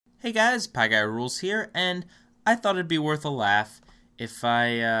Hey guys, Pie Guy Rules here, and I thought it'd be worth a laugh if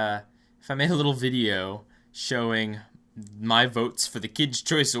I made a little video showing my votes for the Kids'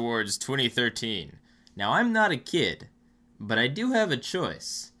 Choice Awards 2013. Now I'm not a kid, but I do have a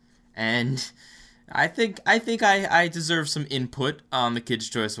choice, and I think I deserve some input on the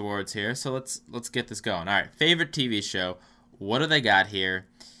Kids' Choice Awards here. So let's get this going. All right, favorite TV show. What do they got here?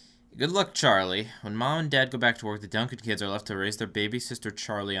 Good luck, Charlie. When Mom and Dad go back to work, the Duncan kids are left to raise their baby sister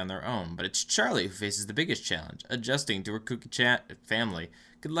Charlie on their own. But it's Charlie who faces the biggest challenge, adjusting to her kooky family.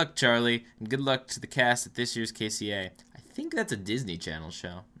 Good luck, Charlie, and good luck to the cast at this year's KCA. I think that's a Disney Channel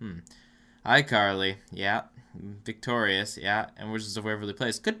show. Hi, Carly. Yeah. Victorious. Yeah. And Wizards of Waverly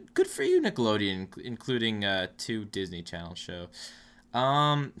Place. Good for you, Nickelodeon, including 2 Disney Channel shows.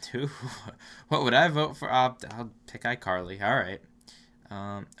 What would I vote for? I'll pick iCarly. All right.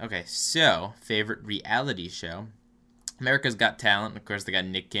 Okay, so, favorite reality show. America's Got Talent. Of course, they got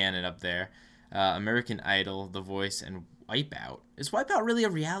Nick Cannon up there. American Idol, The Voice, and Wipeout. Is Wipeout really a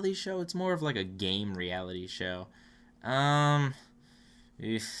reality show? It's more of like a game reality show. Let's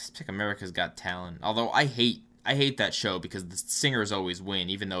pick America's Got Talent. Although, I hate that show because the singers always win,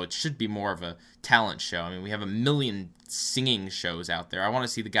 even though it should be more of a talent show. I mean, we have a million singing shows out there. I want to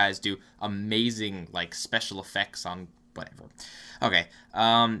see the guys do amazing, like, special effects on whatever. Okay,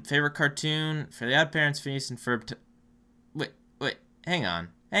 favorite cartoon, Fairly Odd Parents, Phineas and Ferb. Wait, hang on.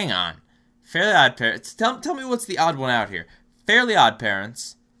 Fairly Odd Parents. Tell me what's the odd one out here. Fairly Odd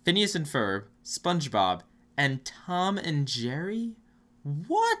Parents, Phineas and Ferb, SpongeBob, and Tom and Jerry?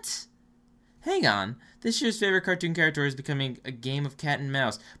 What? Hang on. This year's favorite cartoon character is becoming a game of cat and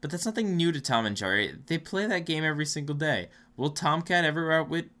mouse, but that's nothing new to Tom and Jerry. They play that game every single day. Will Tomcat ever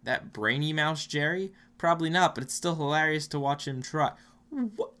outwit that brainy mouse Jerry? Probably not, but it's still hilarious to watch him try.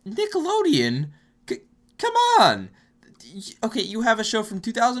 What? Nickelodeon? Come on! Okay, you have a show from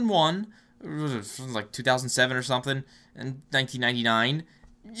 2001, like 2007 or something, and 1999,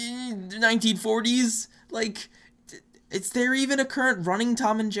 1940s? Like, is there even a current running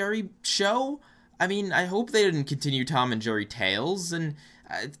Tom and Jerry show? I mean, I hope they didn't continue Tom and Jerry Tales, and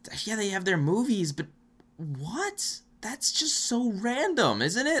yeah, they have their movies, but what? That's just so random,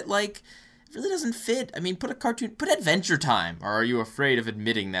 isn't it? Like, it really doesn't fit. I mean, put Adventure Time, or are you afraid of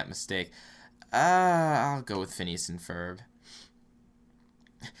admitting that mistake? I'll go with Phineas and Ferb.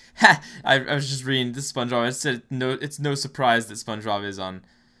 I was just reading this SpongeBob. It said it's no surprise that SpongeBob is on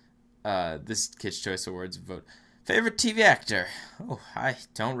this Kids' Choice Awards vote. Favorite TV actor? Oh, I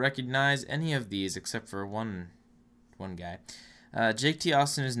don't recognize any of these except for one guy. Jake T.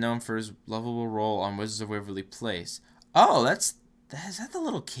 Austin is known for his lovable role on Wizards of Waverly Place. Oh, is that the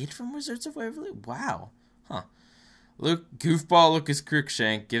little kid from Wizards of Waverly? Wow. Huh. Goofball Lucas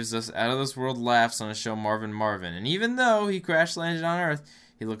Cruikshank gives us out-of-this-world laughs on his show Marvin Marvin, and even though he crash-landed on Earth,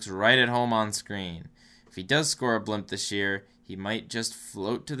 he looks right at home on screen. If he does score a blimp this year, he might just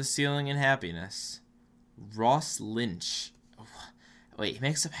float to the ceiling in happiness. Ross Lynch. Oh, wait, he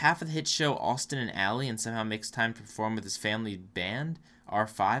makes up half of the hit show Austin and Ally and somehow makes time to perform with his family band,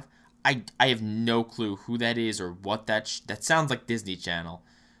 R5? I have no clue who that is or what that sounds like Disney Channel.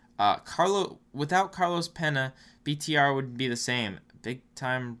 Without Carlos Pena, BTR would be the same. Big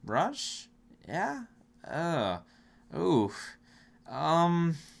Time Rush? Yeah? Ooh.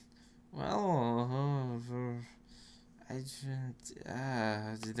 Well,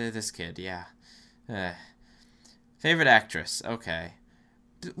 this kid, yeah. Favorite actress, okay.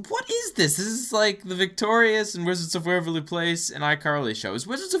 What is this? This is like the Victorious and Wizards of Waverly Place and iCarly show. Is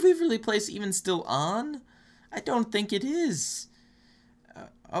Wizards of Waverly Place even still on? I don't think it is.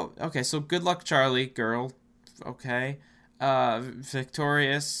 Oh, okay, so Good Luck Charlie, girl. Okay.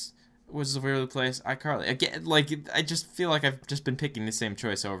 Victorious, Wizards of Waverly Place, iCarly. Again, like, I just feel like I've just been picking the same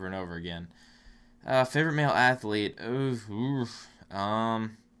choice over and over again. Favorite male athlete. I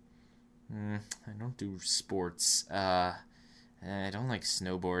don't do sports. I don't like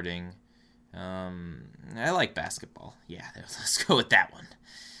snowboarding. I like basketball. Yeah, let's go with that one.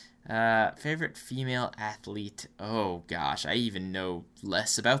 Favorite female athlete. Oh gosh, I even know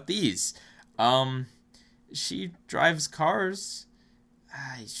less about these. She drives cars.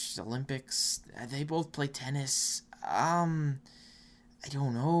 Olympics. They both play tennis. I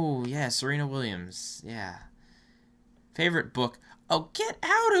don't know. Yeah, Serena Williams. Yeah. Favorite book. Oh, get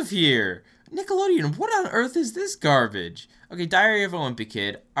out of here! Nickelodeon, what on earth is this garbage? Okay, Diary of a Wimpy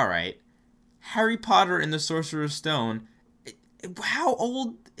Kid, alright. Harry Potter and the Sorcerer's Stone. How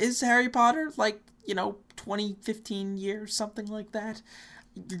old is Harry Potter? Like, 2015 years, something like that?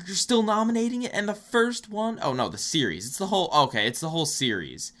 You're still nominating it? And the first one? Oh, no, the series. It's the whole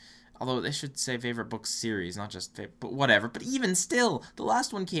series. Although they should say favorite book series, not just but whatever. But even still, the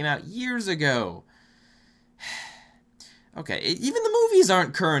last one came out years ago. Okay, even the movies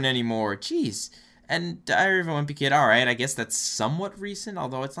aren't current anymore. Jeez. And Diary of a Wimpy Kid, alright, I guess that's somewhat recent,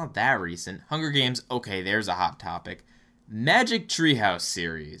 although it's not that recent. Hunger Games, okay, there's a hot topic. Magic Treehouse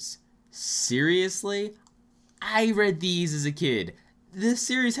series. Seriously? I read these as a kid. This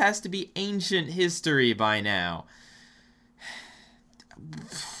series has to be ancient history by now.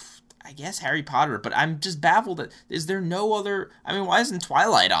 I guess Harry Potter, but I'm just baffled that, is there no other, I mean, why isn't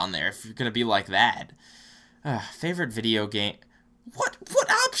Twilight on there if you're gonna be like that? Favorite video game, what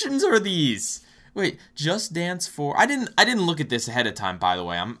options are these? Wait, Just Dance 4, I didn't look at this ahead of time, by the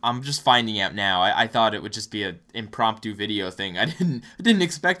way, I'm just finding out now, I thought it would just be an impromptu video thing, I didn't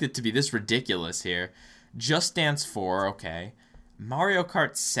expect it to be this ridiculous here. Just Dance 4, okay, Mario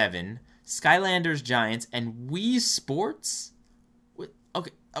Kart 7, Skylanders Giants, and Wii Sports?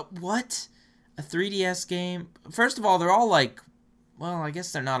 Okay, what? A 3DS game? First of all, they're all like, well, I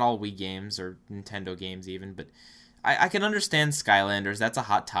guess they're not all Wii games or Nintendo games even, but I can understand Skylanders. That's a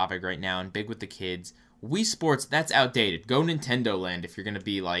hot topic right now and big with the kids. Wii Sports, that's outdated. Go Nintendo Land if you're going to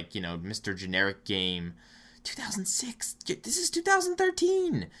be like, you know, Mr. Generic Game. 2006. This is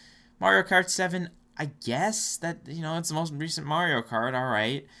 2013. Mario Kart 7, I guess that, you know, it's the most recent Mario Kart. All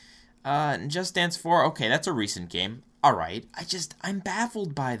right. Just Dance 4, okay, that's a recent game. All right. I'm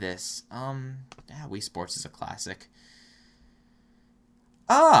baffled by this. Wii Sports is a classic.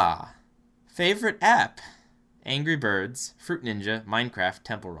 Favorite app. Angry Birds, Fruit Ninja, Minecraft,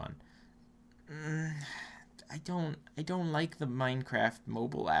 Temple Run. I don't like the Minecraft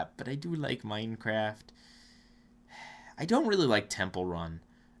mobile app, but I do like Minecraft. I don't really like Temple Run.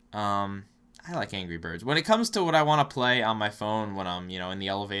 I like Angry Birds. When it comes to what I want to play on my phone when I'm, you know, in the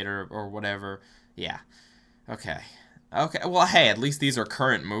elevator or whatever, yeah. Okay. Okay, well, hey, at least these are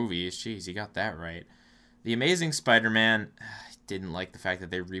current movies. Jeez, you got that right. The Amazing Spider-Man, I didn't like the fact that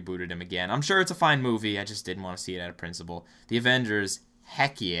they rebooted him again. I'm sure it's a fine movie, I just didn't want to see it out of principle. The Avengers,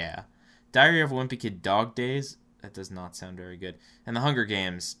 heck yeah. Diary of a Wimpy Kid, Dog Days, that does not sound very good. And The Hunger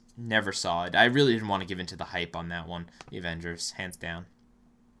Games, never saw it. I really didn't want to give into the hype on that one. The Avengers, hands down.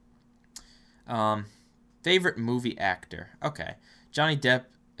 Favorite movie actor, okay. Johnny Depp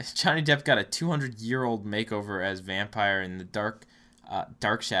got a 200-year-old makeover as vampire in the Dark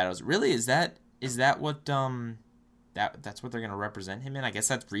Shadows. Really, is that what that's what they're gonna represent him in? I guess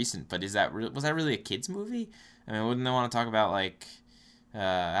that's recent, but was that really a kids movie? I mean, wouldn't they want to talk about like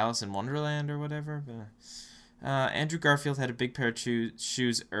Alice in Wonderland or whatever? But, Andrew Garfield had a big pair of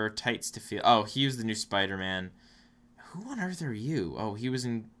shoes or tights to feel. Oh, he was the new Spider-Man. Who on earth are you? Oh, he was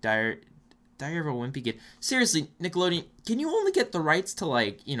in Diary of a Wimpy Kid. Seriously, Nickelodeon, can you only get the rights to,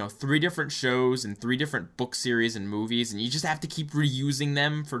 like, you know, 3 different shows and 3 different book series and movies, and you just have to keep reusing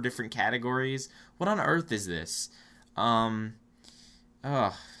them for different categories? What on earth is this? Johnny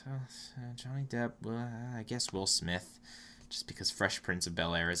Depp, I guess Will Smith, just because Fresh Prince of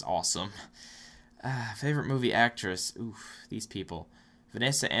Bel-Air is awesome. Favorite movie actress, oof, these people.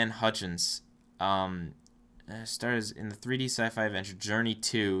 Vanessa Ann Hudgens, stars in the 3D sci-fi adventure Journey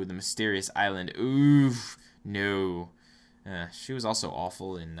to the Mysterious Island. Oof, no. She was also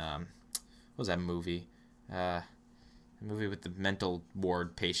awful in, what was that movie? The movie with the mental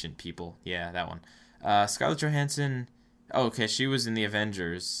ward patient people. Yeah, that one. Scarlett Johansson, oh, okay, she was in the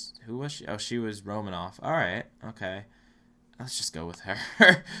Avengers. Who was she? Oh, she was Romanoff. Alright, okay. Let's just go with her.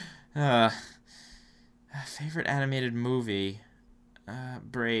 Favorite animated movie?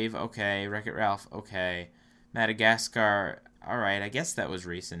 Brave, okay. Wreck-It Ralph, okay. Madagascar, alright, I guess that was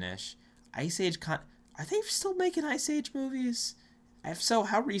recent-ish. Ice Age, are they still making Ice Age movies? If so,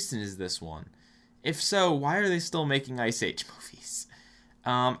 how recent is this one? If so, why are they still making Ice Age movies?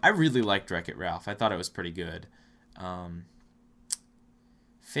 I really liked Wreck-It Ralph. I thought it was pretty good.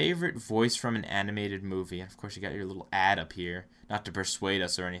 Favorite voice from an animated movie? And of course, you got your little ad up here. Not to persuade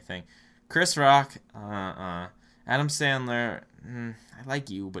us or anything. Chris Rock, Adam Sandler, I like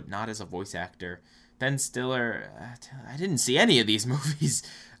you, but not as a voice actor. Ben Stiller, I didn't see any of these movies.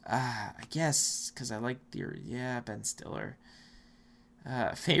 I guess, because I like Ben Stiller.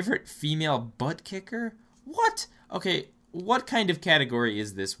 Favorite female butt kicker? What? Okay, what kind of category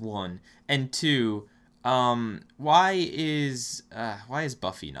is this, 1? And 2, why is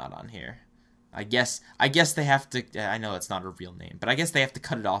Buffy not on here? I guess they have to, I know it's not her real name, but I guess they have to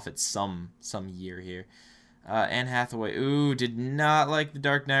cut it off at some year here. Anne Hathaway, ooh, did not like The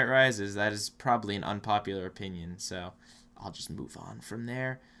Dark Knight Rises. That is probably an unpopular opinion, so I'll just move on from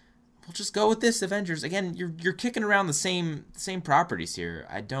there. We'll just go with this, Avengers. Again, you're kicking around the same properties here.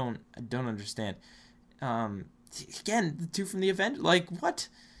 I don't understand. Again, the 2 from the Avengers, like, what?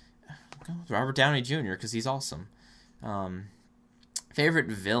 go with Robert Downey Jr. because he's awesome. Favorite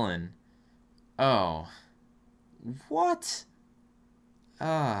villain? Oh. What?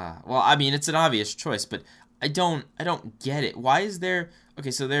 Well, I mean, it's an obvious choice, but I don't get it. Why is there...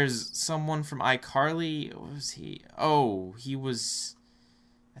 Okay, so there's someone from iCarly. What was he? Oh, he was...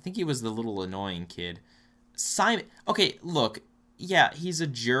 I think he was the little annoying kid. Simon... Okay, look. Yeah, he's a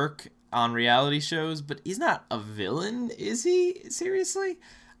jerk on reality shows, but he's not a villain, is he? Seriously?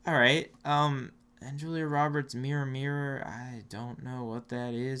 Alright, and Julia Roberts' Mirror Mirror, I don't know what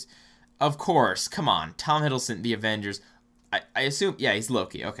that is. Of course, come on. Tom Hiddleston, The Avengers. I assume, yeah, he's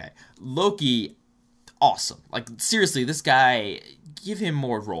Loki, okay. Loki, awesome. Like, seriously, this guy, give him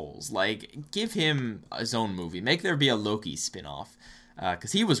more roles. Like, give him his own movie. Make there be a Loki spin-off.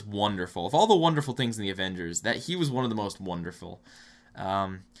 Because he was wonderful. Of all the wonderful things in The Avengers, he was one of the most wonderful.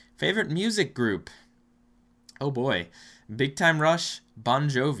 Favorite music group? Oh boy. Big Time Rush, Bon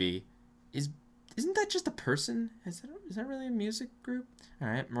Jovi. Isn't that just a person? Is that really a music group?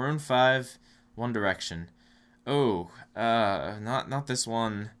 Alright, Maroon 5, One Direction. Oh, not this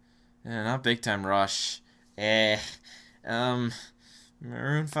one. Not Big Time Rush. Maroon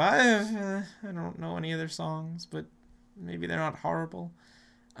 5, I don't know any of their songs, but maybe they're not horrible.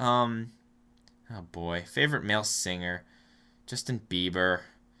 Oh boy, favorite male singer? Justin Bieber,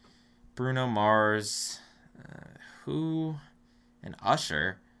 Bruno Mars, who, and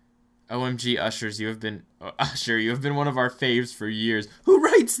Usher. OMG, you have been one of our faves for years. Who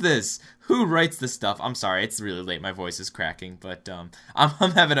writes this? Who writes this stuff? I'm sorry, it's really late. My voice is cracking, but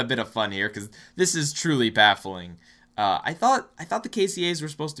I'm having a bit of fun here because this is truly baffling. I thought the KCAs were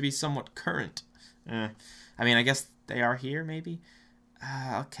supposed to be somewhat current. I mean, I guess they are here, maybe.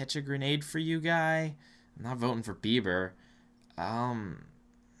 I'll catch a grenade for you, guy. I'm not voting for Bieber. I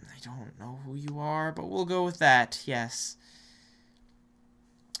don't know who you are, but we'll go with that. Yes.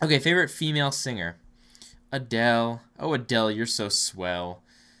 Okay, favorite female singer? Adele. Oh, Adele, you're so swell.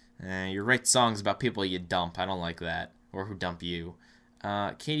 You write songs about people you dump. I don't like that. Or who dump you.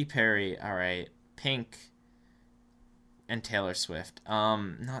 Katy Perry. Alright. Pink. And Taylor Swift.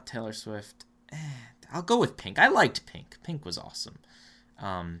 Not Taylor Swift. I'll go with Pink. I liked Pink. Pink was awesome.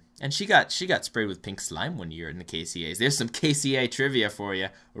 And she got sprayed with pink slime one year in the KCAs. There's some KCA trivia for you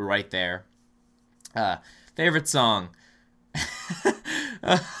right there. Favorite song?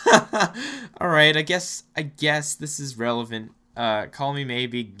 Alright, I guess this is relevant. Call Me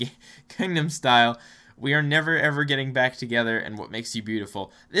Maybe, Gangnam Style, We Are Never Ever Getting Back Together, and What Makes You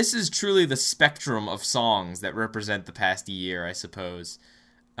Beautiful. This is truly the spectrum of songs that represent the past year, I suppose.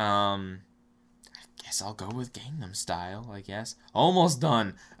 I guess I'll go with Gangnam Style, I guess. Almost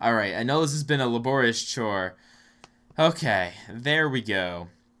done. Alright, I know this has been a laborious chore. Okay, there we go.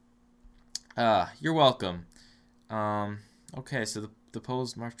 You're welcome. Okay, so the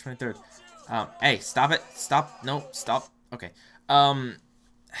poll's March 23rd. Hey, stop it. Stop. No, stop. Okay.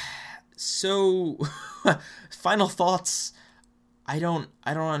 So, final thoughts. I don't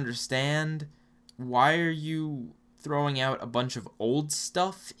understand. Why are you throwing out a bunch of old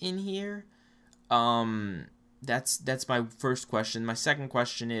stuff in here? That's my first question. My second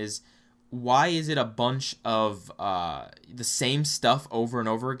question is, why is it a bunch of the same stuff over and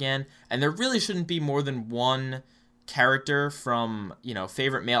over again? And there really shouldn't be more than one character from,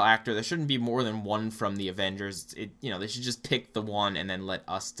 favorite male actor. There shouldn't be more than one from the Avengers. They should just pick the one and then let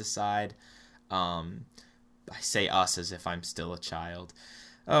us decide. I say us as if I'm still a child.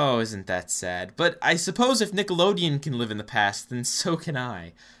 Oh, isn't that sad? But I suppose if Nickelodeon can live in the past, then so can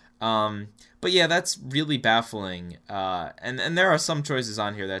I. But yeah, that's really baffling. And there are some choices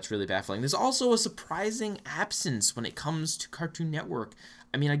on here that's really baffling. There's also a surprising absence when it comes to Cartoon Network.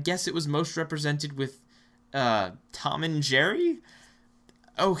 I mean, I guess it was most represented with Tom and Jerry?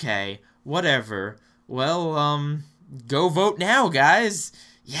 Okay, whatever. Well, go vote now, guys.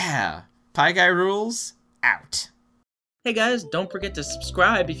 Yeah, Pie Guy rules, out. Hey guys, don't forget to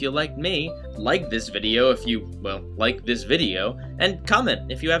subscribe if you liked me, like this video if you, like this video, and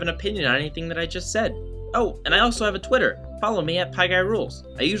comment if you have an opinion on anything that I just said. Oh, and I also have a Twitter. Follow me at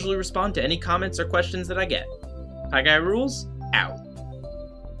PieGuyRules. I usually respond to any comments or questions that I get. Pie Guy rules, out.